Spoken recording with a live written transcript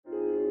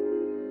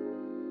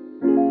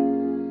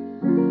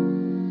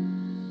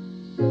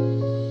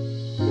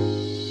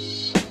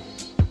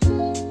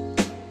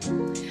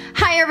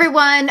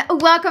everyone,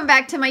 welcome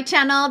back to my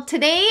channel.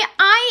 Today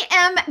I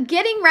am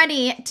getting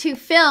ready to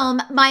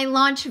film my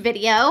launch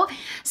video.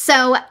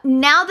 So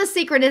now the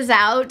secret is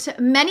out.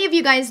 Many of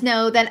you guys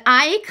know that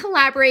I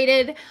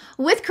collaborated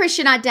with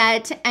Christian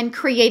AUDETTE and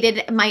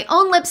created my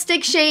own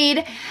lipstick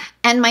shade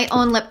and my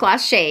own lip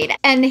gloss shade.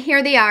 And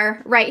here they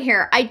are right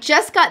here. I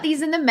just got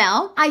these in the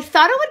mail. I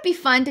thought it would be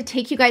fun to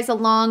take you guys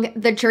along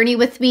the journey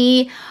with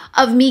me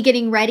of me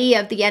getting ready,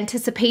 of the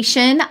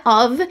anticipation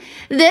of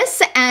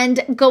this, and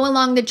go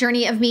along the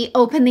journey of me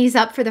open these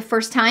up for the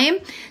first time.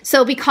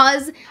 So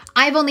because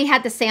I've only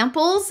had the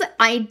samples,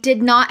 I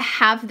did not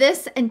have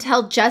this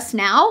until just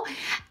now.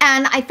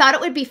 And I thought it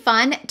would be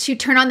fun to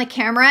turn on the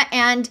camera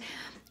and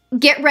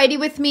get ready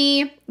with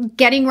me,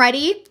 getting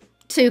ready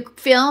to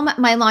film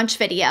my launch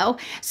video.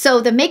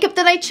 So the makeup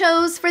that I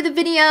chose for the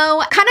video,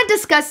 kind of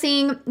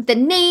discussing the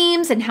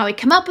names and how I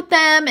come up with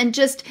them and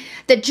just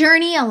the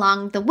journey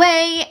along the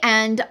way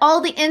and all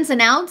the ins and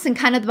outs and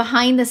kind of the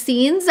behind the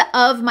scenes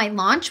of my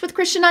launch with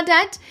Christian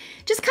AUDETTE.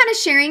 Just kind of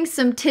sharing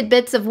some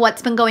tidbits of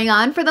what's been going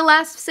on for the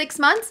last 6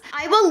 months.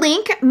 I will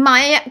link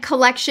my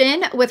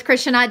collection with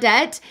Christian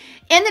AUDETTE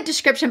in the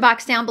description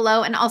box down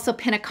below and also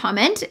pin a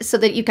comment so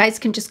that you guys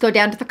can just go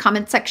down to the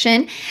comment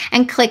section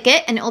and click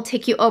it and it will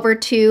take you over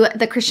to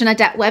the Christian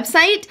AUDETTE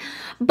website.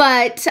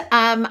 But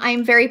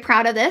I'm very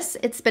proud of this.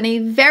 It's been a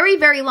very,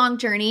 very long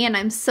journey and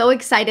I'm so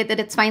excited that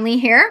it's finally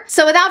here.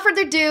 So without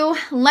further ado,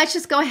 let's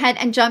just go ahead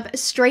and jump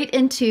straight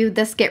into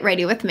this get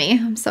ready with me.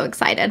 I'm so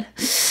excited.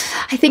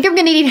 I think I'm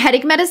gonna need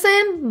headache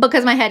medicine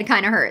because my head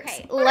kind of hurts.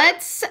 Okay,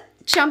 let's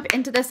jump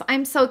into this.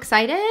 I'm so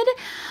excited.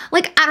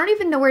 Like, I don't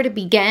even know where to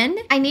begin.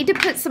 I need to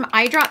put some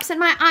eye drops in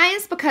my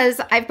eyes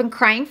because I've been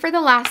crying for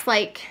the last,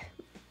 I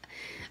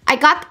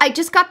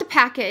just got the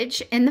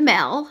package in the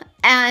mail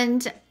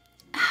and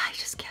I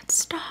just can't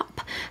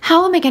stop.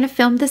 How am I gonna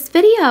film this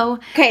video?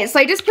 Okay, so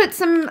I just put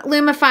some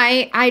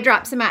Lumify eye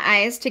drops in my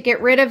eyes to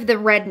get rid of the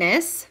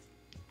redness.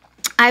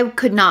 I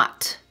could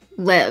not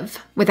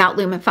live without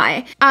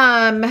Lumify.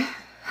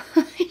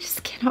 I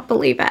just cannot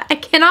believe it. I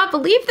cannot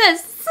believe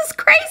this. This is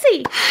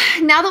crazy.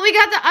 Now that we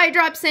got the eye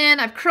drops in,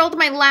 I've curled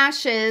my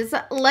lashes.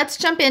 Let's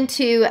jump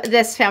into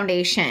this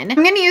foundation.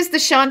 I'm gonna use the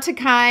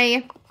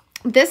Chantecaille.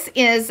 This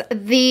is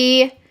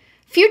the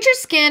Future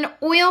Skin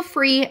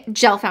Oil-Free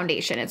Gel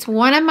Foundation. It's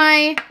one of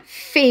my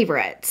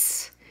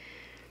favorites.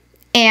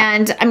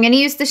 And I'm gonna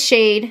use the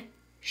shade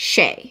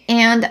Shea.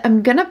 And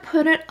I'm gonna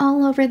put it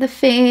all over the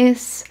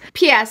face.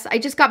 P.S. I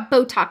just got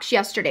Botox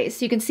yesterday.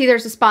 So you can see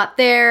there's a spot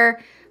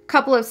there, a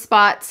couple of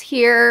spots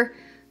here.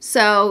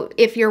 So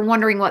if you're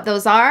wondering what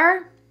those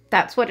are,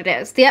 that's what it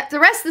is. The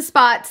rest of the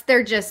spots,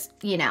 they're just,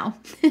 you know,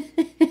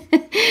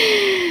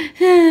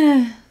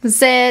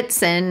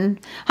 zits and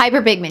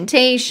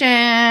hyperpigmentation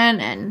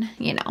and,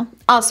 you know,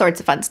 all sorts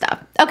of fun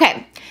stuff.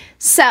 Okay,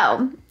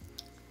 so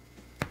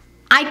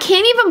I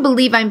can't even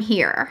believe I'm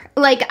here.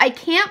 Like, I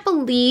can't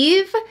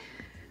believe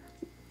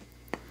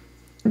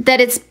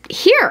that it's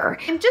here.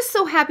 I'm just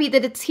so happy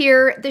that it's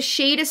here. The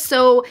shade is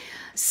so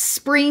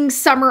spring,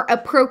 summer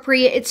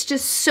appropriate. It's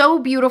just so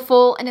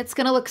beautiful and it's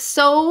gonna look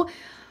so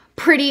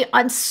pretty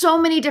on so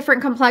many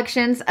different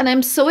complexions and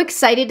I'm so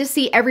excited to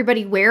see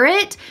everybody wear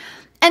it.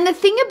 And the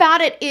thing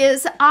about it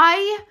is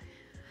I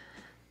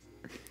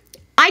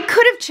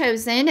could have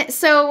chosen,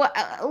 so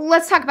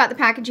let's talk about the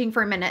packaging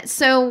for a minute.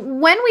 So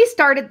when we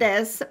started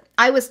this,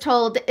 I was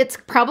told it's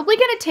probably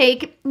gonna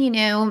take, you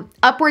know,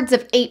 upwards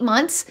of 8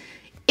 months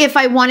if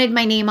I wanted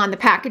my name on the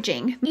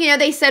packaging. You know,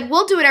 they said,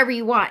 we'll do whatever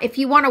you want. If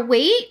you wanna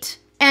wait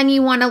and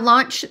you wanna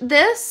launch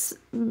this,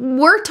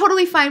 we're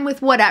totally fine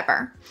with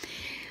whatever.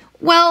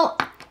 Well,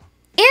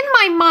 in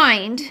my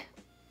mind,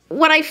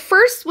 when I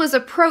first was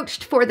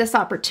approached for this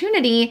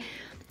opportunity,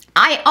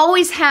 I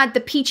always had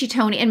the peachy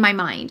tone in my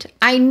mind.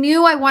 I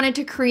knew I wanted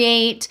to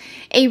create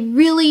a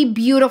really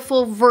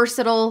beautiful,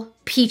 versatile,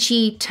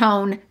 peachy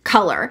tone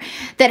color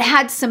that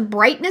had some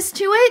brightness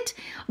to it,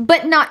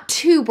 but not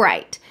too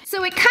bright.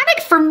 So it kind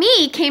of, for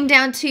me, came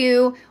down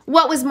to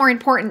what was more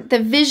important,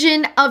 the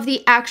vision of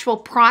the actual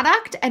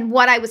product and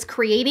what I was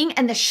creating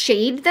and the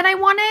shade that I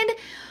wanted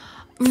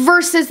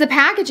versus the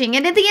packaging.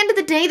 And at the end of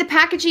the day, the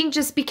packaging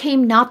just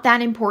became not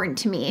that important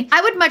to me.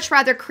 I would much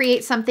rather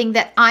create something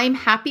that I'm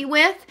happy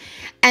with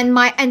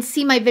and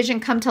see my vision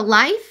come to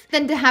life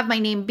than to have my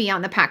name be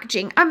on the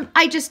packaging.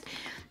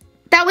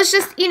 That was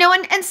just, you know,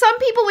 and some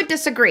people would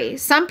disagree.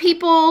 Some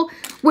people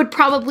would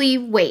probably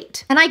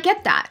wait. And I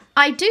get that.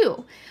 I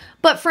do.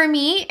 But for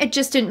me, it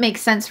just didn't make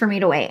sense for me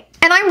to wait.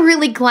 And I'm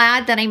really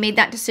glad that I made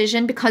that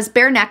decision because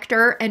Bare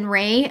Nectar and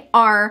Ray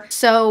are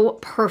so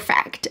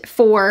perfect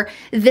for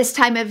this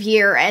time of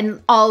year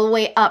and all the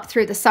way up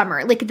through the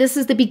summer. Like, this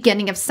is the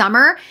beginning of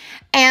summer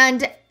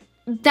and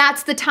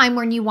that's the time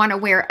when you want to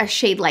wear a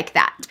shade like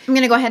that. I'm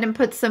gonna go ahead and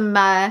put some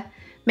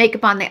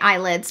makeup on the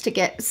eyelids to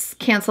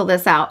cancel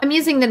this out. I'm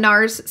using the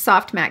Nars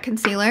Soft Matte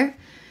Concealer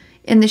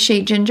in the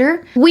shade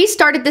Ginger. We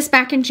started this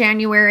back in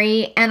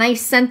January and I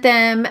sent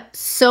them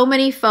so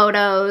many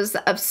photos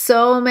of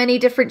so many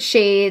different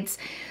shades,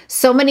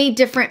 so many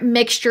different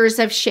mixtures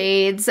of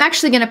shades. I'm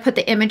actually gonna put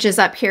the images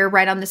up here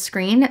right on the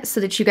screen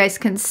so that you guys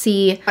can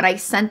see what I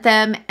sent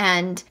them,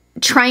 and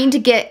trying to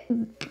get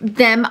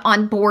them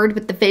on board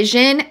with the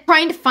vision,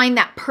 trying to find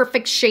that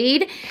perfect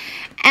shade.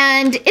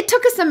 And it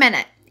took us a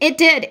minute. It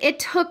did. It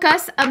took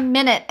us a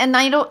minute. And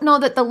I don't know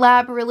that the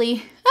lab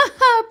really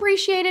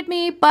appreciated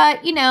me,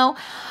 but you know,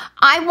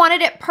 I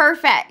wanted it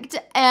perfect.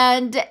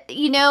 And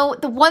you know,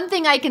 the one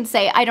thing I can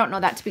say, I don't know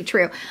that to be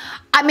true.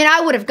 I mean, I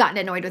would have gotten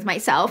annoyed with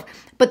myself,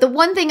 but the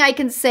one thing I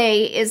can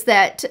say is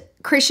that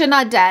Christian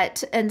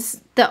AUDETTE and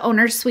the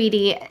owner,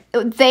 Sweetie,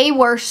 they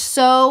were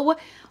so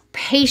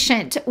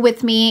patient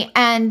with me,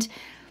 and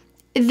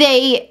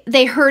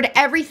they heard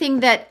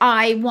everything that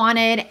I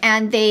wanted,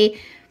 and they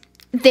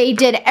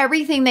did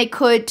everything they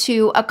could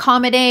to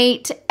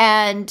accommodate,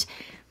 and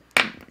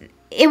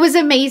it was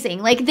amazing.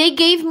 Like, they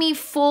gave me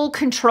full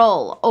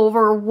control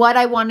over what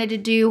I wanted to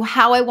do,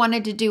 how I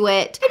wanted to do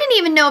it. I didn't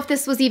even know if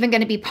this was even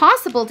going to be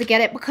possible to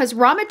get it, because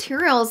raw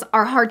materials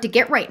are hard to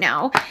get right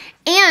now,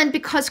 and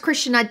because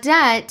Christian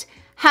AUDETTE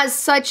has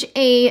such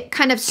a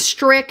kind of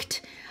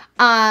strict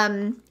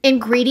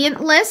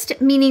ingredient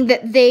list, meaning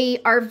that they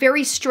are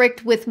very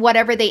strict with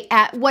whatever they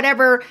add,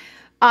 whatever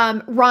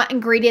raw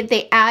ingredient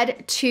they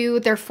add to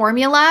their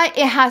formula.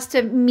 It has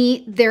to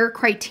meet their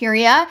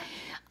criteria.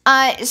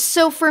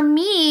 So for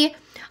me,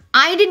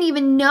 I didn't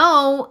even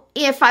know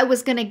if I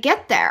was gonna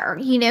get there,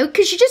 you know,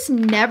 because you just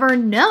never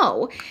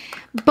know.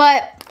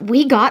 But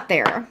we got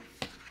there.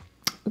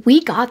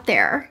 We got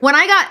there. When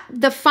I got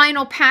the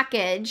final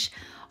package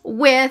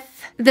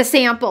with the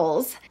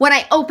samples, when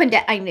I opened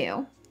it, I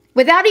knew.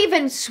 Without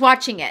even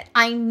swatching it,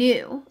 I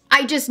knew.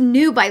 I just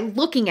knew by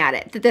looking at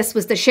it that this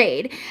was the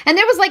shade. And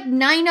there was like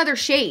 9 other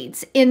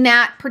shades in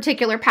that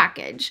particular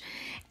package.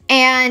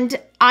 And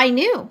I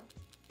knew.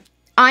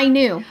 I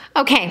knew.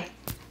 Okay,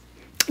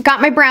 got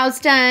my brows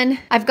done.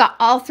 I've got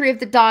all 3 of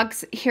the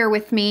dogs here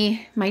with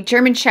me. My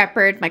German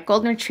Shepherd, my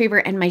Golden Retriever,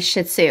 and my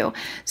Shih Tzu.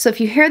 So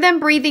if you hear them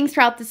breathing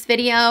throughout this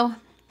video,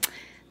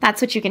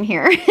 that's what you can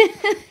hear.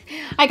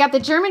 I got the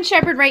German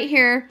Shepherd right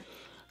here,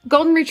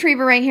 Golden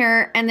Retriever right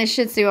here, and the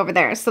Shih Tzu over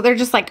there. So they're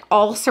just like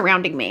all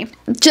surrounding me.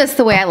 Just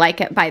the way I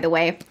like it, by the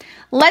way.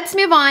 Let's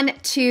move on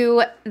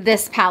to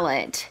this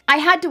palette. I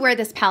had to wear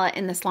this palette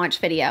in this launch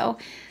video.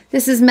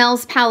 This is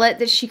Mel's palette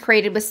that she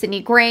created with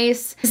Sydney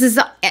Grace. This is,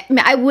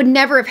 I would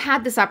never have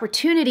had this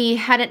opportunity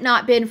had it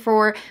not been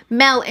for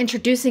Mel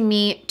introducing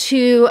me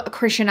to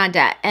Christian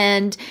AUDETTE.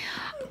 And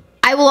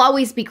I will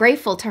always be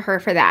grateful to her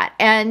for that.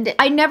 And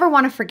I never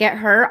want to forget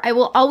her. I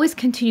will always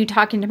continue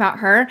talking about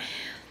her.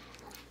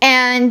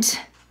 And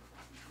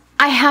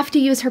I have to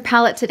use her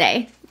palette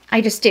today.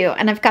 I just do.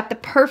 And I've got the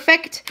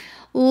perfect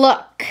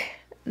look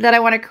that I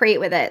want to create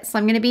with it. So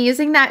I'm going to be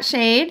using that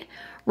shade,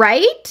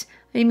 right?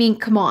 I mean,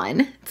 come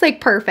on. It's like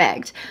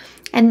perfect.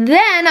 And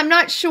then I'm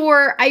not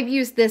sure, I've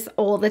used this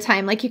all the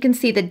time. Like you can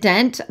see the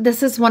dent.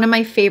 This is one of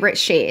my favorite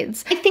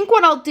shades. I think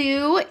what I'll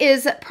do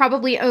is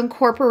probably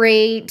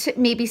incorporate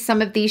maybe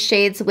some of these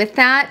shades with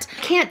that.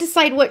 Can't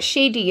decide what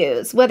shade to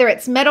use, whether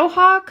it's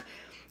Meadowhawk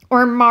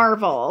or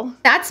Marvel.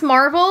 That's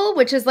Marvel,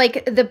 which is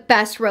like the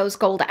best rose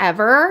gold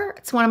ever.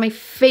 It's one of my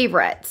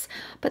favorites.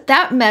 But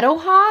that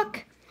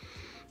Meadowhawk,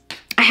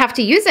 I have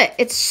to use it.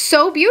 It's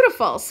so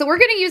beautiful. So we're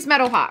gonna use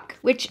Meadowhawk,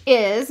 which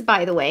is,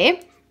 by the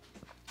way,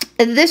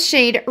 this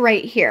shade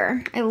right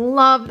here. I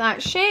love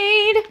that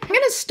shade. I'm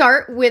gonna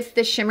start with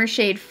the shimmer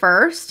shade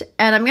first,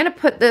 and I'm gonna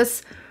put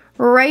this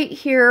right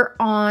here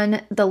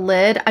on the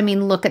lid. I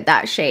mean, look at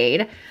that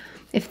shade.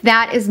 If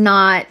that is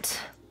not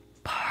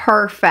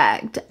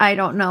perfect, I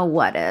don't know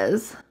what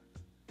is.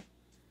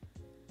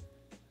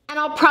 And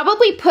I'll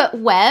probably put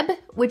Web,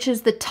 which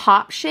is the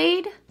top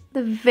shade,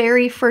 the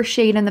very first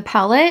shade in the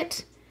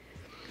palette,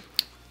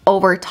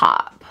 over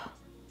top,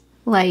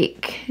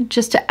 like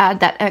just to add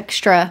that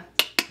extra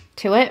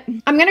to it.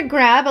 I'm gonna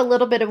grab a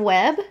little bit of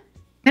Web. I'm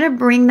gonna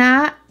bring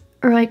that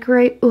like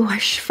right, oh, I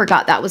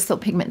forgot that was so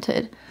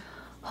pigmented.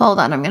 Hold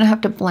on, I'm gonna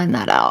have to blend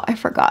that out. I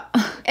forgot.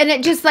 And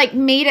it just like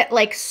made it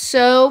like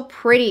so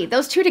pretty.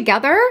 Those two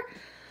together,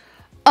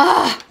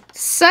 oh,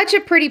 such a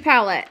pretty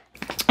palette.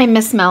 I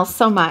miss Mel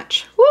so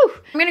much. Woo!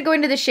 I'm gonna go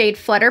into the shade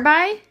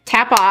Flutterby,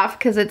 tap off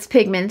because it's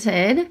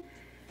pigmented.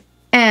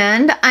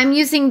 And I'm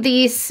using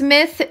the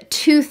Smith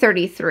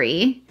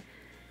 233.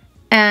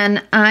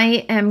 And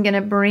I am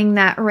gonna bring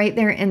that right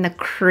there in the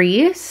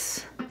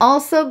crease.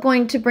 Also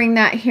going to bring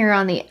that here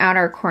on the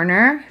outer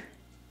corner.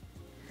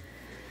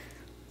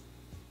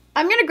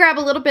 I'm gonna grab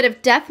a little bit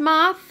of Death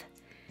Moth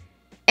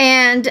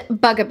and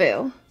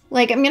Bugaboo.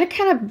 Like I'm gonna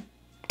kind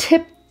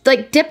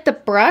of dip the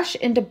brush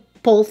into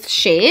both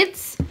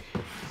shades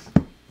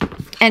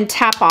and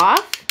tap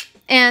off.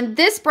 And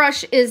this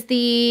brush is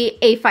the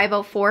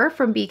A504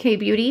 from BK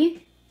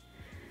Beauty.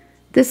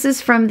 This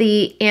is from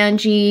the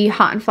Angie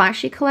Hot and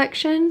Flashy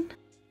collection.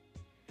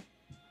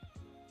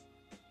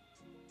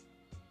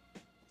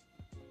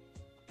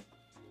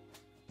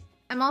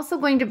 I'm also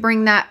going to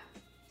bring that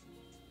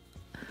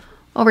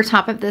over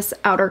top of this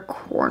outer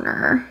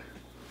corner.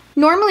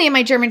 Normally in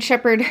my German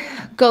Shepherd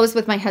goes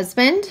with my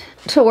husband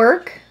to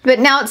work, but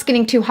now it's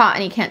getting too hot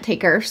and he can't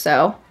take her,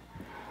 so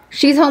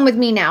she's home with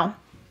me now.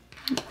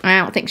 I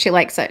don't think she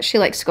likes it. She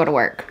likes to go to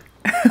work.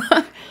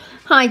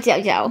 Hi,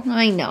 Jojo.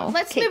 I know.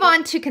 Let's move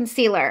on to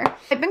concealer.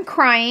 I've been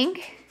crying.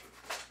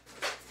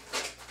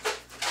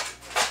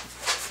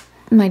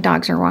 My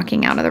dogs are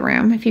walking out of the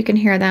room, if you can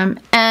hear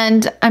them.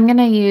 And I'm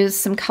gonna use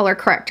some color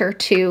corrector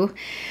to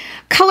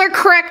color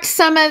correct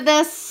some of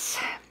this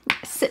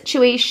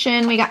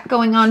situation we got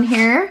going on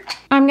here.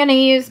 I'm gonna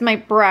use my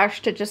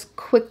brush to just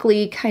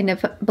quickly kind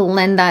of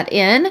blend that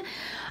in.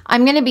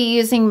 I'm gonna be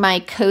using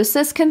my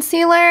Kosas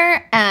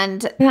concealer,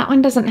 and that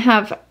one doesn't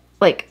have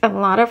like a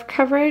lot of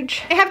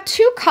coverage. I have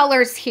two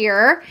colors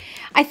here.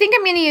 I think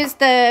I'm gonna use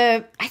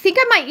I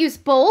might use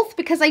both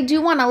because I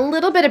do want a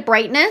little bit of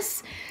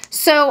brightness.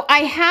 So I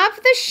have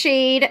the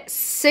shade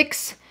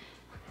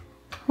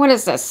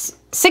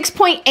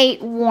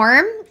 6.8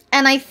 warm,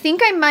 and I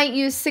think I might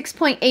use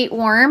 6.8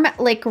 warm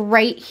like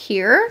right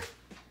here.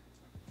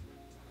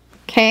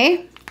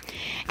 Okay.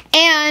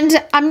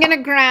 And I'm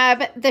gonna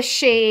grab the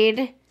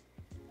shade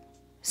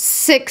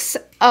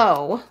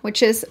 6.0,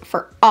 which is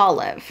for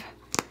olive.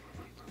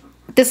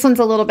 This one's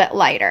a little bit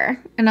lighter,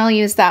 and I'll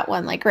use that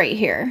one like right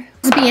here.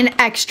 It's being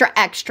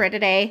extra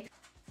today.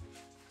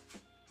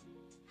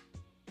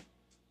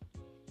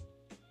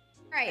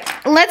 All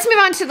right, let's move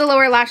on to the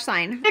lower lash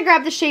line. I'm gonna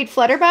grab the shade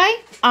Flutterby.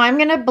 I'm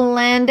gonna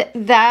blend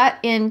that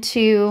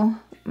into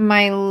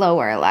my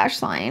lower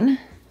lash line.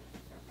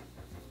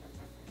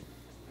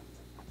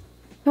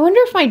 I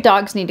wonder if my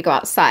dogs need to go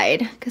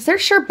outside, because they're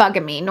sure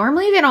bugging me.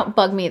 Normally they don't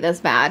bug me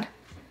this bad.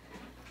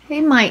 They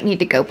might need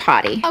to go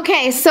potty.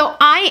 Okay, so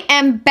I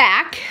am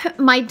back.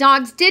 My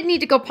dogs did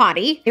need to go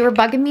potty. They were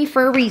bugging me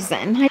for a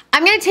reason.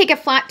 I'm gonna take a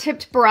flat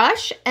tipped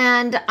brush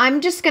and I'm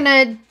just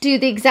gonna do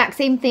the exact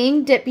same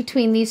thing, dip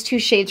between these two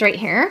shades right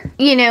here.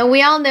 You know,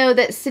 we all know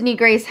that Sydney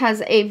Grace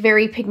has a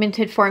very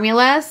pigmented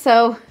formula,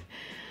 so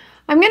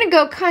I'm gonna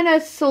go kind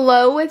of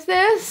slow with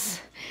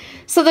this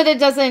so that it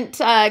doesn't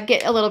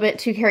get a little bit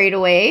too carried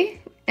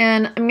away.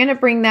 And I'm gonna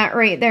bring that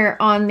right there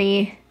on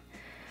the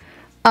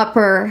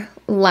upper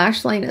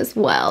lash line as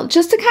well,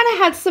 just to kind of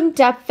have some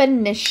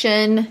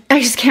definition.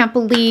 I just can't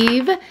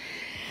believe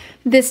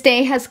this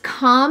day has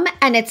come,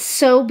 and it's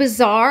so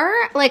bizarre.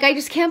 Like, I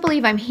just can't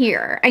believe I'm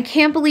here. I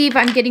can't believe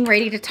I'm getting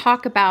ready to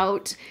talk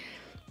about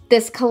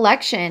this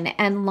collection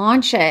and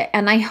launch it,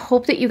 and I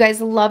hope that you guys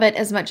love it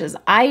as much as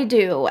I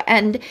do.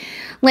 And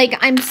like,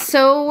 I'm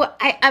so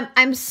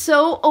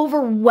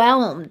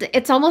overwhelmed.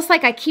 It's almost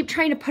like I keep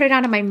trying to put it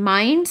out of my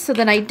mind so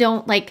that I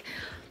don't like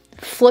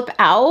flip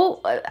out.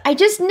 I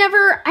just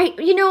never,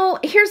 you know,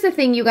 here's the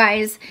thing, you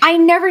guys. I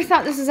never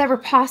thought this was ever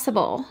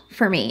possible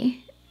for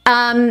me.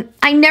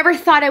 I never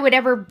thought I would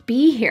ever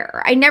be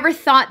here. I never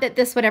thought that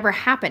this would ever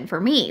happen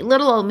for me.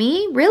 Little old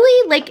me,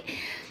 really? Like,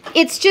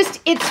 it's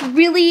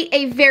really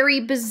a very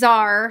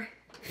bizarre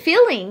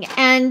feeling.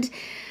 And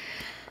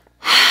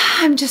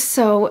I'm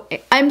so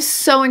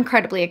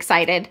incredibly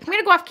excited. I'm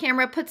gonna go off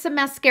camera, put some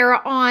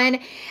mascara on,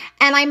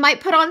 and I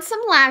might put on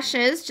some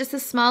lashes, just a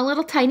small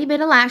little tiny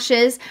bit of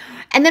lashes.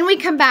 And then we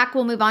come back,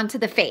 we'll move on to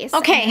the face.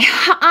 Okay,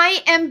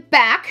 I am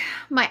back.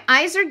 My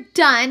eyes are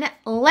done.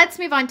 Let's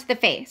move on to the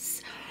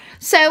face.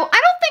 So I don't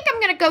think I'm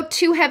gonna go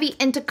too heavy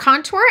into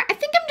contour. I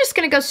think I'm just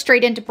gonna go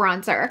straight into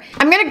bronzer.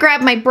 I'm gonna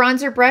grab my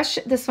bronzer brush,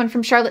 this one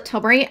from Charlotte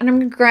Tilbury, and I'm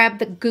gonna grab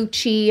the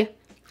Gucci,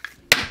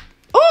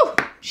 oh,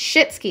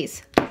 shit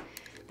skis.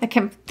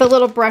 The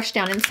little brush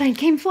down inside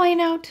came flying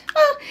out.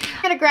 Oh,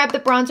 I'm gonna grab the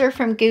bronzer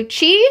from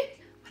Gucci,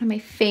 one of my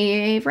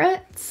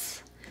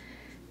favorites,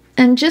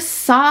 and just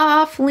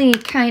softly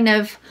kind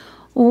of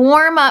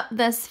warm up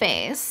this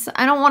face.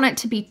 I don't want it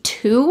to be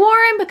too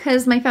warm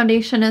because my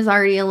foundation is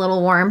already a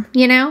little warm,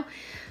 you know?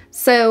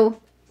 So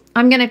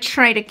I'm gonna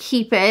try to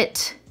keep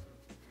it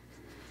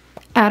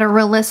at a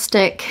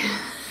realistic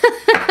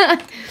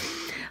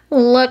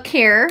look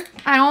here.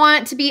 I don't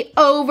want it to be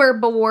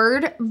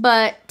overboard,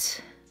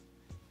 but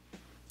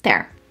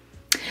there.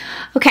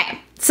 Okay,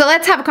 so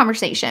let's have a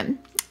conversation.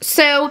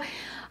 So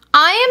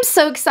I am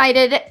so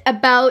excited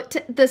about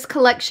this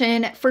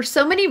collection for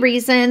so many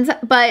reasons,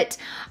 but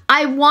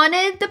I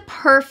wanted the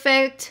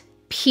perfect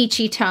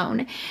peachy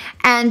tone.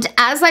 And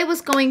as I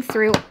was going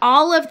through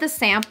all of the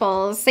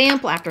samples,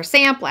 sample after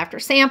sample after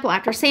sample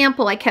after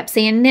sample, I kept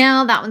saying,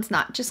 no, that one's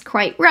not just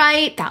quite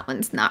right. That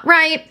one's not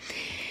right.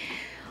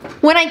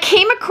 When I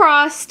came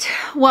across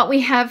what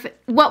we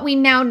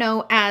now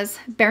know as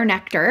Bare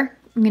Nectar,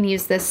 I'm going to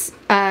use this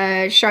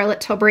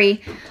Charlotte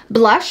Tilbury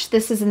blush.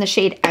 This is in the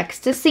shade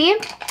Ecstasy.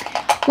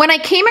 When I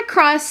came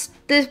across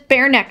this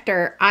Bare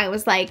Nectar, I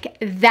was like,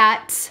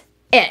 that's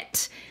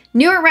it.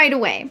 Knew it right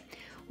away.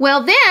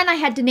 Well, then I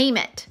had to name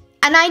it.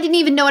 And I didn't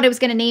even know what I was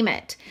going to name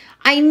it.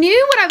 I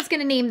knew what I was going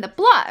to name the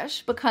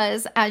blush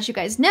because, as you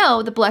guys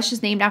know, the blush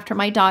is named after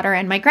my daughter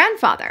and my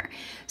grandfather.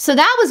 So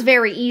that was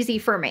very easy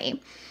for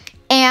me.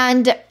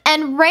 And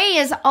Ray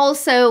is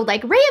also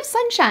like Ray of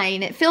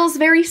Sunshine. It feels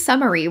very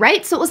summery,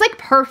 right? So it was like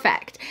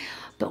perfect.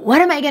 But what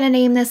am I gonna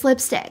name this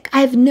lipstick?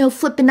 I have no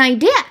flipping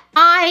idea.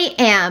 I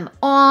am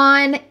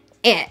on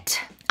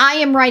it. I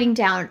am writing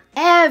down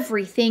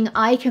everything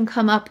I can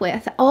come up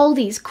with, all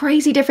these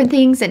crazy different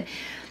things. And,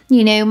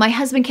 you know, my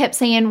husband kept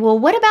saying, well,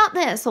 what about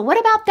this? Well, what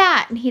about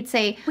that? And he'd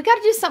say, we got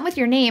to do something with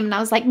your name. And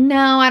I was like,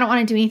 no, I don't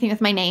want to do anything with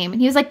my name.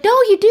 And he was like, no,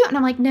 you do. And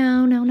I'm like,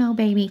 no, no, no,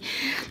 baby.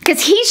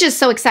 Because he's just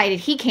so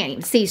excited. He can't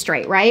even see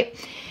straight, right?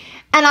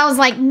 And I was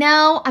like,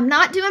 no, I'm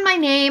not doing my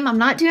name. I'm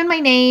not doing my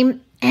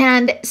name.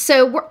 And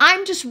so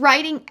I'm just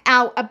writing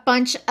out a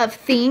bunch of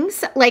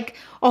things, like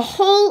a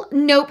whole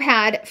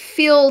notepad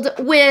filled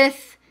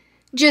with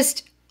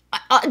just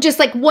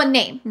like one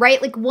name,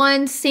 right? Like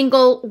one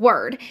single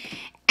word.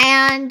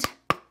 And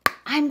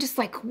I'm just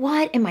like,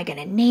 what am I going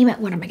to name it?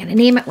 What am I going to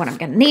name it? What am I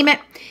going to name it?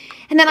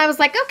 And then I was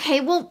like, okay,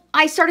 well,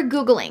 I started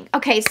Googling.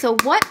 Okay, so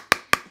what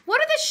are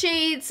the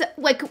shades,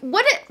 like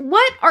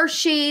what are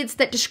shades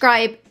that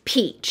describe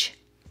peach?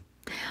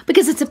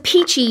 Because it's a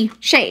peachy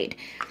shade.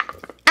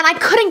 And I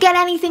couldn't get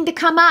anything to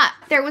come up.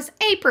 There was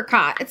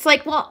apricot. It's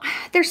like, well,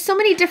 there's so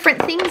many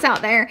different things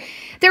out there.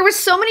 There were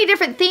so many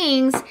different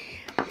things.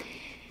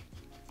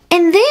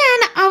 And then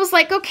I was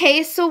like,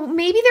 okay, so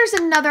maybe there's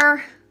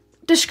another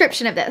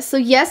description of this. So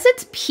yes,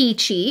 it's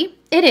peachy.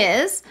 It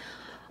is.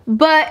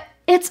 But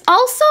it's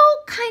also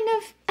kind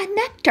of a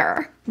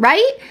nectar,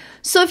 right?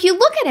 So if you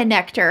look at a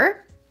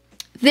nectar,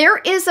 there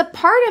is a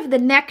part of the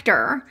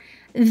nectar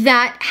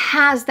that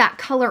has that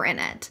color in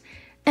it.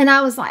 And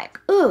I was like,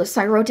 ooh,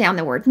 so I wrote down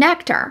the word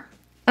nectar.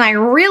 And I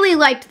really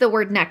liked the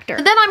word nectar.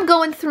 Then I'm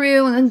going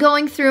through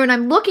and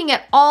I'm looking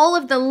at all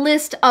of the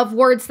list of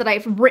words that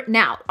I've written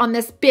out on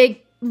this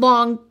big,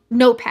 long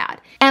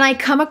notepad. And I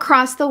come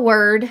across the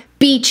word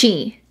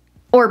beachy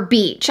or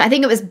beach. I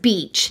think it was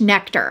beach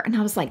nectar. And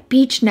I was like,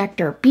 beach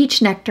nectar,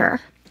 beach nectar.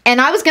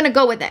 And I was going to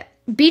go with it.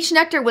 Beach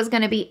nectar was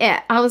going to be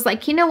it. I was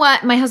like, you know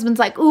what? My husband's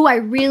like, ooh, I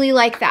really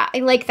like that. I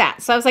like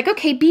that. So I was like,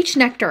 okay, beach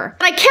nectar.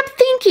 And I kept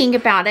thinking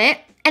about it.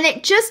 And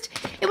it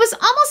was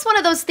almost one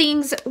of those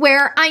things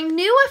where I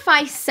knew if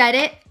I said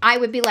it, I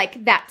would be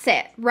like, that's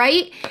it,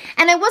 right?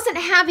 And I wasn't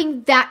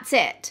having that's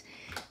it.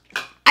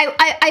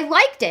 I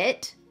liked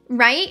it,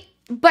 right?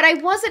 But I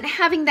wasn't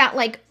having that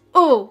like,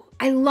 oh,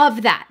 I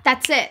love that.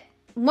 That's it.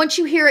 Once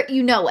you hear it,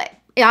 you know it.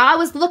 Yeah, I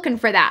was looking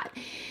for that.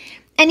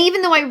 And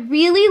even though I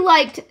really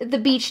liked the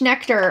beach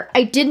nectar,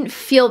 I didn't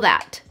feel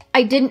that.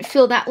 I didn't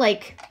feel that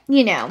like,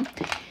 you know.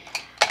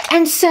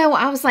 And so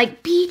I was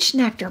like, beach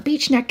nectar.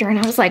 And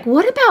I was like,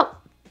 what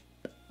about,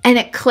 and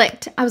it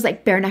clicked. I was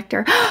like, bear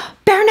nectar,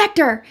 bear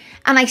nectar.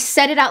 And I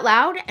said it out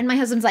loud and my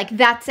husband's like,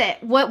 that's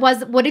it.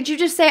 What did you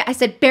just say? I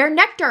said, bear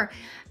nectar,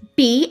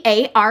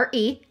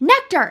 B-A-R-E,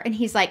 nectar. And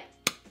he's like,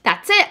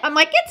 that's it. I'm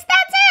like, that's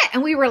it.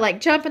 And we were like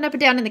jumping up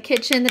and down in the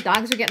kitchen. The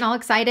dogs were getting all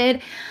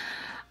excited.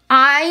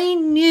 I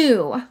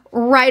knew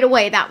right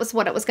away that was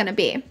what it was going to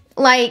be.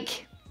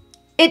 Like,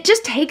 it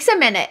just takes a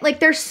minute. Like,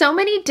 there's so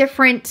many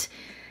different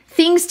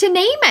things to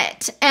name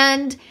it.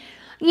 And,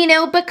 you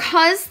know,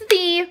 because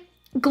the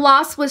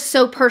gloss was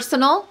so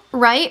personal,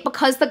 right?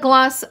 Because the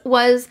gloss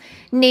was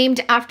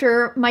named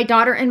after my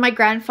daughter and my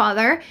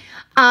grandfather,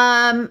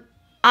 I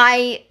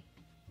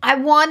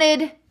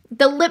wanted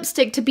the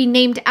lipstick to be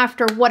named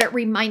after what it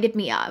reminded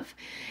me of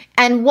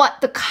and what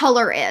the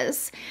color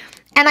is.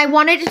 And I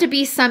wanted it to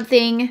be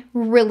something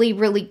really,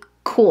 really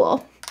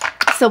cool.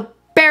 So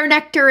bear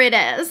nectar it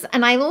is.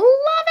 And I love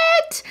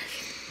it.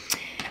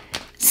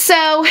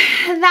 So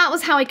that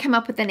was how I came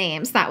up with the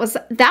names. That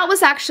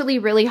was actually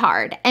really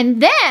hard.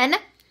 And then,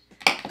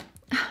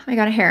 I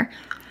got a hair.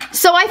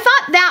 So I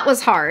thought that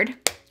was hard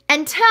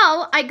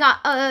until I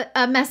got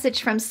a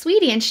message from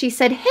Sweetie and she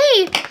said,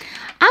 hey,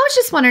 I was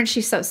just wondering,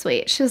 she's so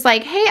sweet. She was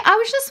like, hey, I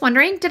was just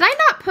wondering, did I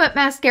not put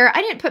mascara?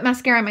 I didn't put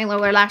mascara on my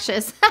lower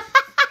lashes.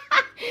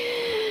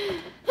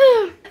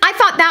 I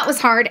thought that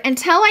was hard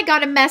until I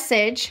got a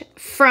message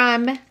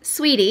from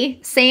Sweetie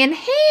saying,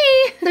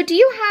 hey, so do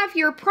you have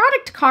your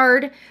product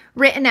card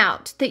written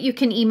out that you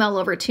can email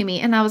over to me?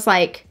 And I was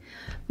like,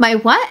 my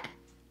what?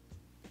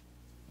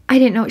 I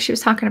didn't know what she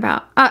was talking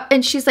about.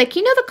 And she's like,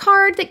 you know the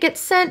card that gets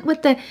sent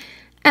with the,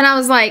 and I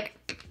was like,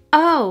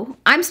 oh,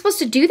 I'm supposed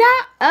to do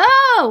that?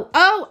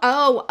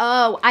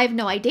 Oh, I have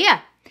no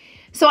idea.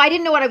 So I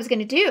didn't know what I was going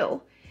to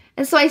do.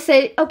 And so I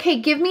said, okay,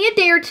 give me a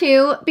day or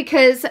two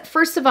because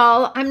first of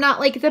all, I'm not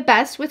like the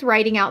best with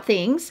writing out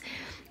things.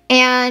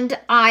 And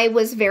I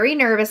was very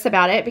nervous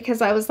about it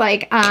because I was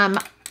like, I'm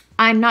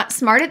not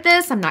smart at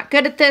this. I'm not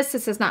good at this.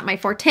 This is not my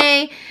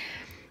forte.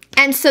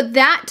 And so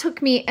that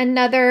took me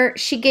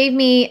she gave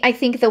me, I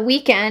think, the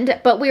weekend,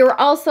 but we were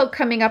also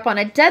coming up on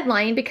a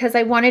deadline because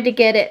I wanted to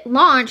get it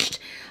launched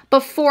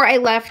before I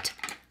left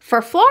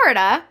for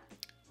Florida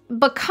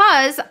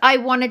because I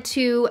wanted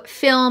to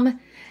film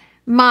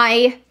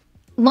my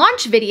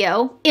launch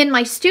video in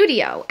my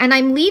studio and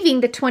I'm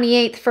leaving the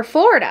 28th for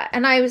Florida.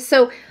 And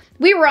so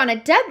we were on a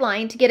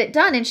deadline to get it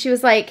done. And she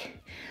was like,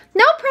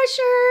 no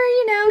pressure,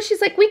 you know,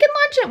 she's like, we can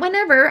launch it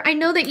whenever. I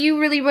know that you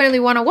really want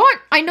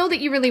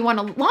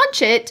to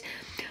launch it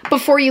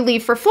before you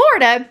leave for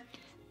Florida.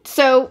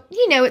 So,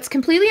 you know, it's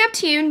completely up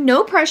to you.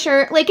 No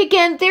pressure. Like,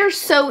 again, they're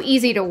so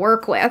easy to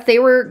work with. They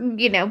were,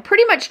 you know,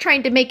 pretty much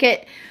trying to make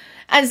it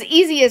as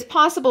easy as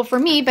possible for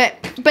me,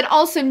 but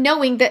also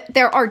knowing that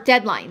there are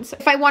deadlines.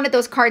 If I wanted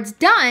those cards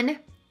done,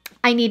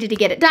 I needed to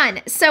get it done.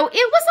 So it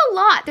was a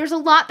lot. There's a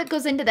lot that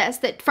goes into this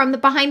that from the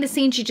behind the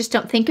scenes you just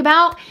don't think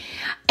about.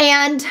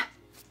 And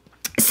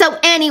so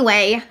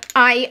anyway,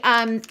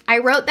 I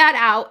wrote that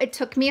out. It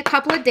took me a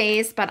couple of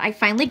days, but I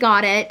finally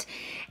got it.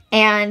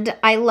 And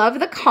I love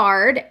the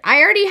card.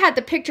 I already had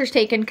the pictures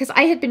taken because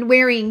I had been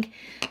wearing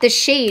the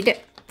shade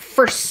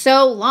for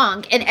so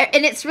long. And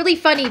it's really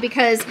funny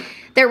because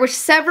there were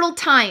several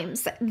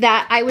times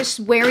that I was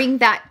wearing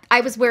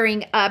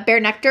Bare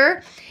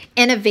Nectar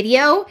in a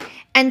video,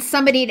 and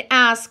somebody'd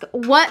ask,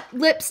 what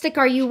lipstick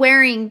are you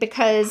wearing?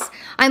 Because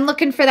I'm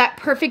looking for that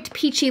perfect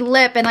peachy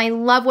lip and I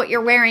love what you're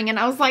wearing. And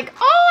I was like,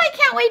 oh, I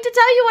can't wait to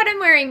tell you what I'm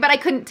wearing, but I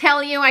couldn't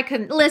tell you, I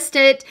couldn't list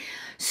it.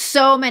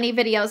 So many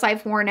videos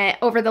I've worn it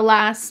over the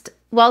last,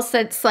 well,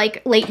 since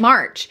like late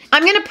March.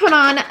 I'm gonna put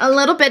on a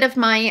little bit of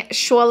my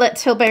Charlotte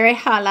Tilbury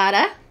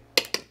highlighter.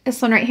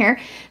 This one right here.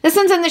 This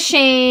one's in the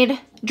shade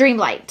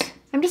Dreamlight.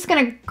 I'm just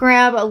gonna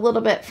grab a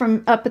little bit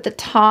from up at the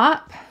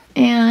top,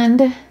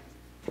 and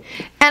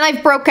I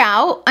broke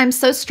out. I'm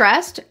so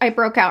stressed. I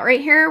broke out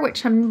right here,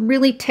 which I'm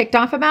really ticked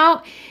off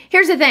about.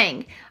 Here's the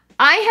thing.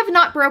 I have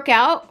not broke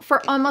out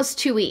for almost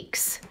 2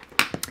 weeks.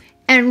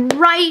 And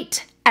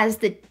right as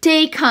the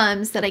day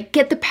comes that I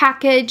get the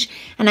package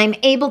and I'm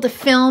able to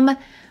film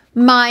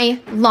my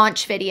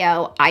launch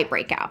video, I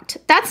break out.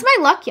 That's my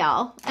luck,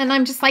 y'all. And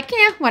I'm just like,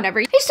 yeah, whatever.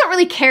 I just don't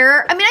really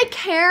care. I mean, I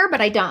care,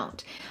 but I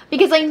don't.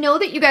 Because I know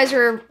that you guys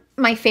are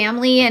my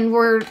family and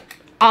we're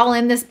all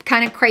in this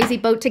kind of crazy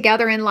boat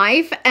together in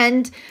life,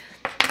 and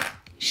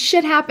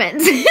shit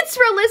happens. It's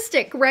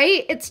realistic,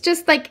 right? It's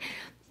just like,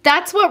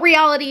 that's what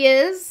reality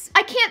is.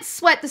 I can't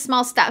sweat the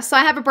small stuff, so I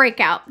have a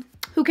breakout.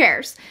 Who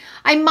cares?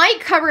 I might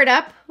cover it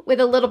up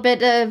with a little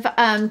bit of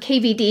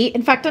KVD.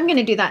 In fact, I'm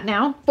gonna do that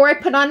now before I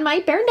put on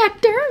my Bare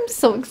Nectar. I'm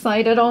so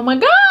excited, oh my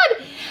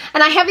God.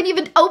 And I haven't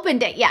even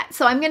opened it yet.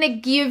 So I'm gonna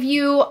give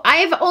you,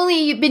 I've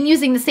only been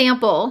using the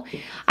sample.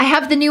 I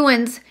have the new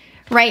ones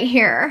right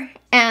here.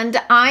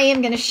 And I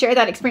am gonna share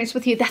that experience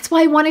with you. That's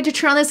why I wanted to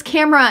turn on this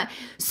camera,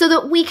 so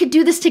that we could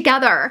do this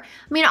together.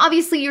 I mean,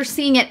 obviously you're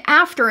seeing it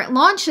after it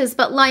launches,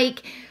 but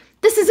like,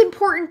 this is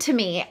important to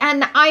me.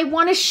 And I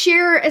wanna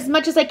share as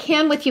much as I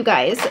can with you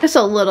guys. Just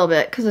a little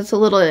bit, because it's a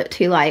little bit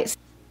too light.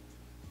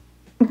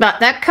 But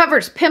that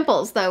covers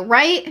pimples though,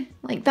 right?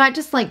 Like that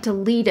just like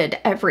deleted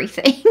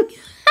everything.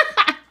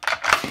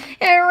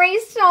 It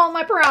erased all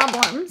my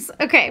problems.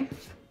 Okay,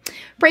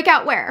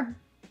 breakout wear.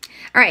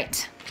 All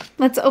right.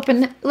 Let's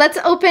open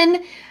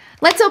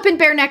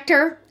Bare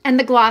Nectar and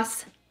the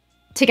gloss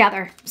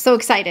together. So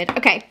excited.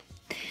 Okay,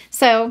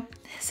 so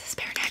this is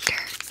Bare Nectar.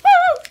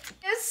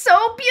 It's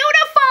so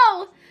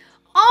beautiful.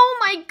 Oh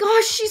my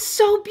gosh, she's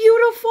so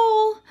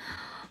beautiful.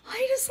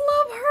 I just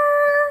love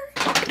her.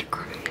 I'm gonna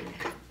cry.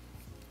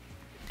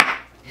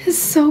 It's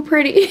so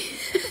pretty.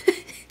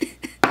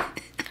 I'm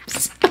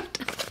so done.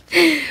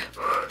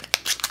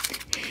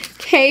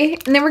 Okay,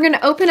 and then we're gonna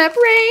open up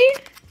Ray.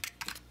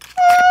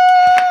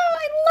 Oh,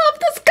 I love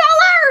this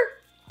color.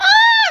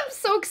 Oh, I'm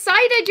so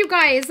excited, you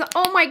guys.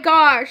 Oh my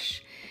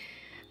gosh.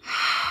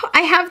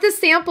 I have the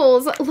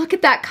samples. Look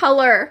at that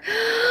color.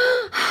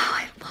 Oh,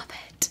 I love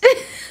it.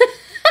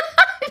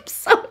 I'm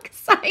so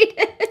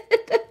excited.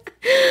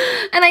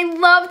 And I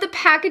love the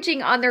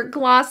packaging on their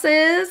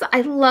glosses.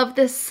 I love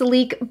this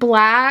sleek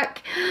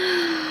black.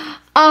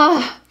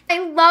 Oh, I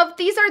love,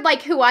 these are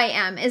like who I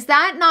am. Is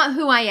that not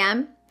who I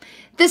am?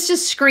 This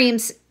just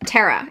screams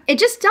Tara. It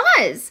just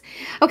does.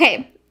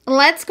 Okay,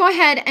 let's go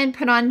ahead and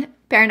put on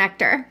Bare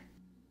Nectar.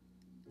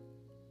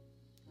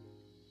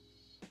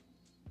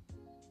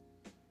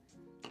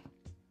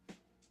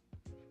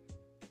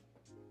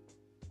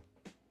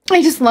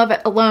 I just love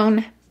it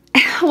alone.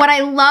 What I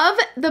love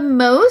the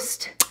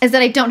most is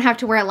that I don't have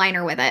to wear a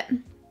liner with it.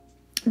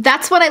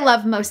 That's what I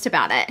love most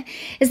about it,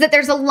 is that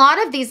there's a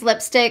lot of these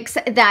lipsticks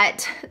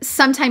that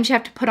sometimes you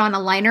have to put on a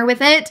liner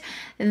with it.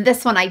 And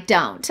this one I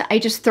don't. I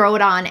just throw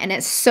it on and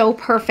it's so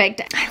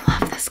perfect. I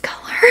love this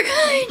color.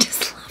 I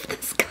just love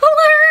this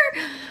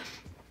color.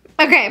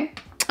 Okay,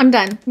 I'm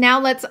done. Now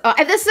let's,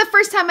 this is the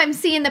first time I'm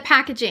seeing the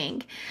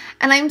packaging.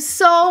 And I'm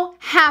so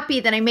happy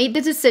that I made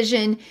the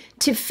decision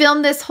to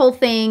film this whole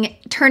thing,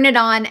 turn it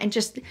on, and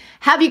just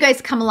have you guys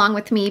come along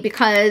with me,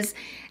 because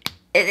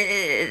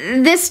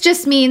this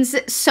just means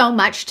so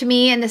much to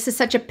me, and this is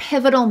such a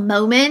pivotal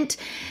moment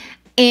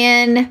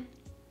in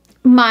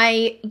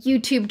my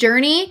YouTube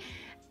journey,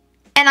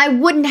 and I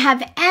wouldn't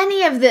have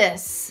any of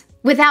this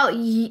without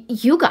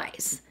you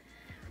guys.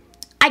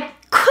 I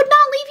could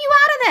not leave you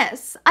out of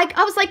this.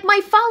 I was like,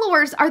 my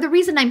followers are the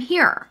reason I'm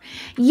here.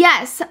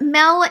 Yes,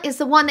 Mel is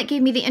the one that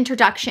gave me the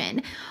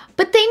introduction,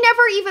 but they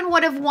never even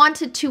would have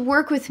wanted to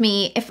work with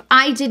me if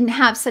I didn't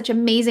have such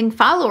amazing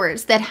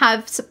followers that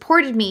have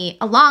supported me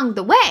along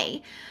the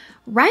way,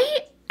 right?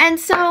 And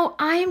so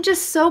I'm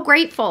just so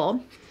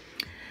grateful.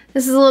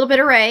 This is a little bit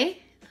of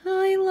Ray.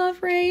 Oh, I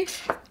love Ray.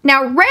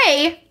 Now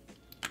Ray,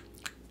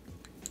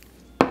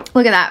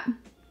 look at that.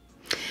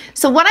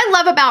 So what I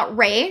love about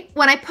Ray,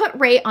 when I put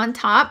Ray on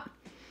top,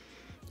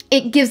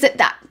 it gives it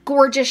that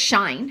gorgeous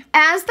shine.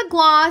 As the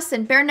gloss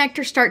and Bare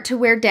Nectar start to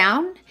wear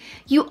down,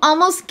 you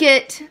almost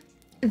get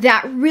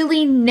that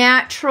really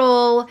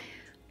natural,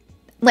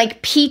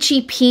 like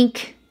peachy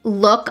pink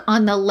look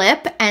on the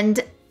lip,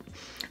 and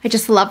I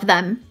just love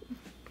them.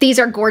 These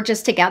are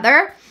gorgeous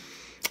together.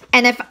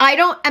 And if I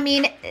don't, I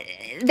mean,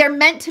 they're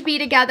meant to be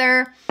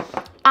together.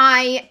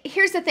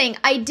 Here's the thing,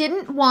 I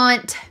didn't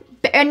want,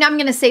 and I'm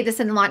gonna say this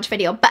in the launch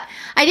video, but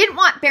I didn't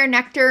want Bare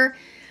Nectar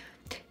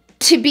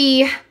to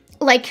be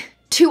like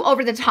too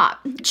over the top.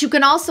 But you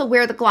can also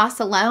wear the gloss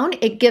alone.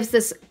 It gives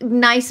this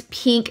nice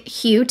pink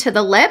hue to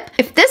the lip.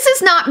 If this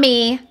is not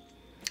me,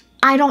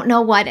 I don't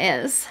know what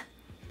is.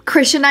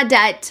 Christian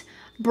AUDETTE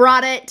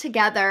brought it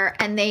together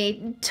and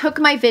they took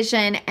my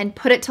vision and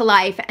put it to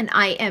life, and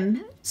I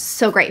am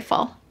so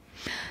grateful.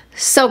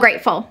 So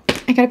grateful.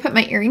 I gotta put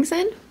my earrings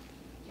in.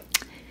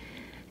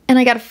 And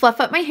I gotta fluff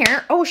up my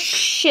hair. Oh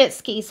shit,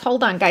 skis.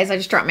 Hold on, guys. I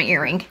just dropped my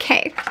earring.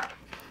 Okay.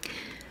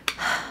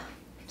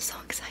 So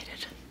excited.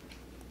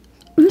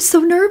 I'm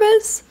so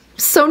nervous.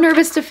 So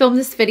nervous to film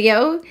this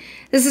video.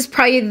 This is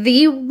probably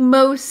the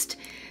most,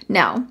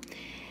 no,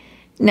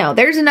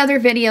 there's another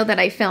video that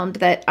I filmed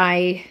that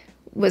I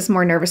was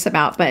more nervous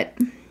about, but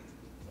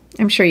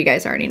I'm sure you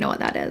guys already know what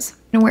that is.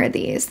 I'm gonna wear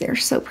these. They're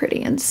so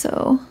pretty and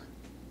so,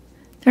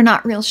 they're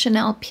not real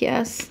Chanel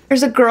PS.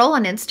 There's a girl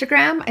on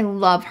Instagram. I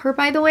love her,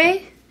 by the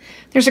way.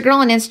 There's a girl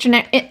on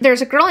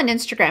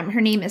Instagram.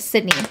 Her name is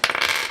Sydney.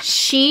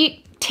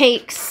 She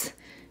takes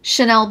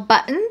Chanel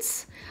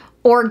buttons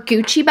or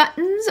Gucci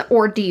buttons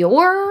or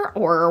Dior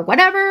or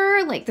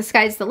whatever. Like, the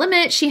sky's the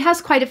limit. She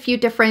has quite a few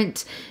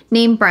different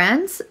name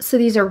brands. So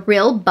these are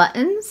real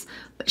buttons,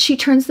 but she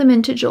turns them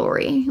into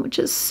jewelry, which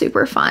is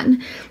super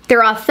fun.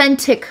 They're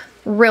authentic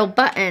real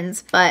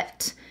buttons,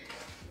 but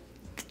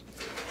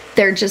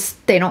they're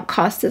just, they don't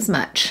cost as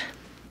much.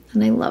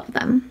 And I love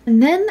them.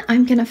 And then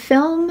I'm gonna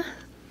film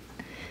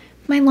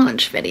my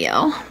launch video.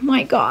 Oh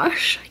my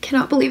gosh, I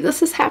cannot believe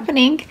this is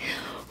happening.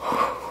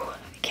 I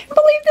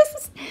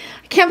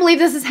can't believe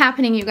this is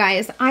happening, you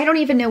guys. I don't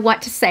even know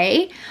what to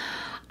say.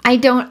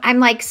 I'm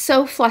like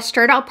so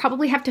flustered. I'll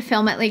probably have to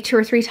film it like 2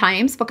 or 3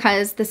 times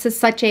because this is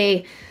such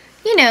a,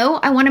 you know,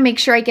 I want to make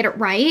sure I get it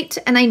right.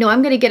 And I know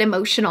I'm going to get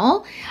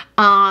emotional.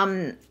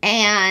 And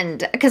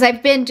because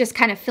I've been just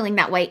kind of feeling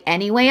that way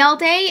anyway all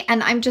day,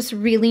 and I'm just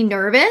really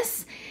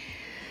nervous.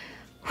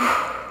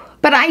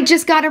 But I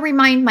just got to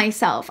remind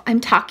myself, I'm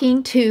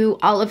talking to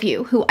all of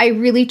you who I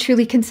really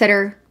truly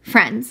consider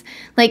friends.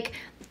 Like,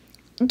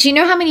 do you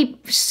know how many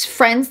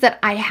friends that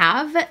I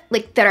have,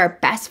 like, that are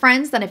best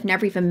friends that I've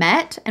never even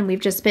met, and we've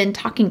just been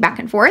talking back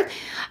and forth?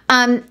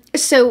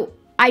 So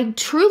I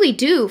truly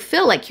do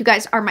feel like you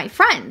guys are my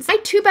friends. My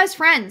 2 best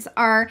friends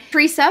are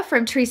Teresa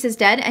from Teresa's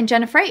Dead and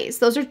Jenna Fraze.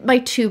 Those are my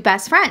 2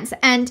 best friends.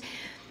 And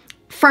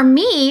for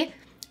me,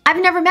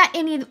 I've never met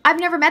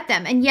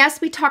them. And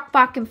yes, we talk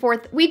back and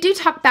forth. We do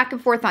talk back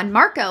and forth on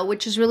Marco,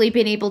 which has really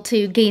been able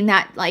to gain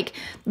that like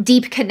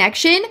deep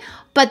connection,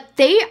 but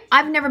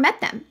I've never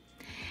met them.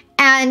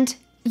 And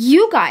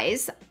you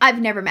guys,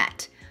 I've never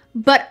met,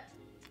 but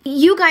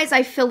you guys,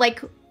 I feel like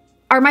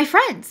are my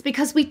friends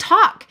because we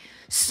talk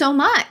so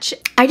much.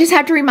 I just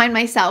have to remind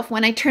myself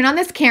when I turn on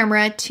this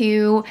camera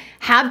to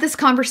have this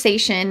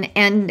conversation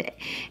and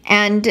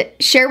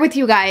share with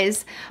you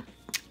guys,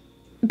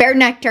 Bare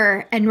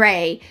Nectar and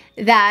Ray,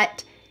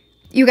 that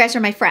you guys are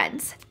my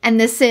friends. And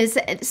this is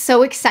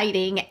so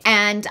exciting,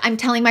 and I'm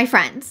telling my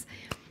friends,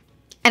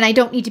 and I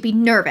don't need to be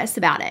nervous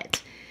about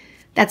it.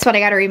 That's what I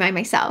gotta remind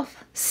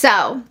myself. So,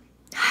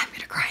 I'm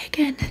gonna cry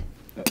again.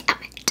 Damn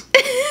it.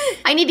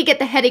 I need to get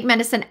the headache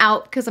medicine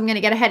out because I'm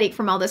gonna get a headache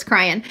from all this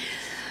crying.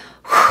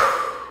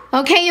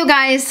 Okay, you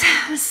guys,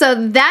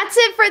 so that's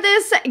it for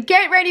this.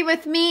 Get ready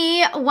with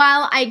me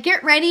while I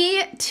get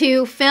ready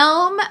to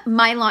film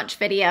my launch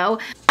video.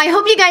 I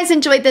hope you guys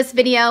enjoyed this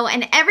video,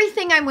 and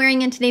everything I'm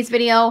wearing in today's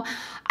video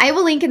I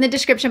will link in the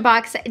description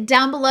box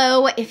down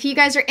below. If you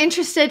guys are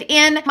interested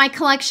in my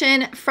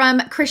collection from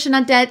Christian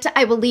AUDETTE,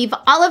 I will leave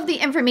all of the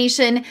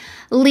information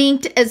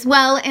linked as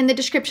well in the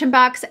description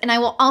box, and I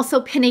will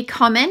also pin a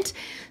comment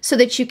so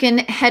that you can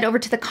head over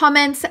to the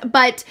comments.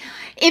 But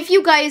if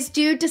you guys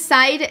do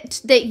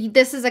decide that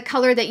this is a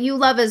color that you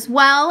love as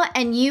well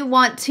and you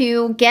want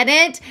to get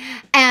it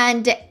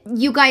and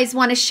you guys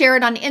want to share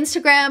it on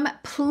Instagram,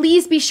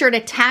 please be sure to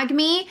tag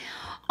me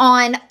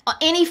on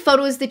any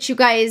photos that you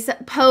guys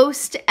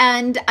post.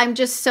 And I'm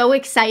just so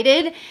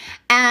excited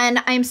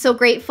and I'm so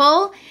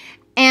grateful.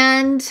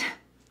 And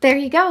there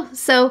you go.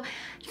 So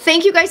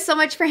thank you guys so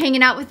much for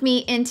hanging out with me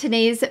in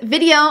today's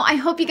video. I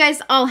hope you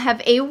guys all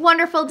have a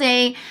wonderful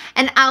day,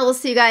 and I will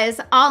see you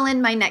guys all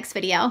in my next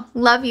video.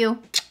 Love you.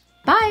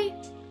 Bye.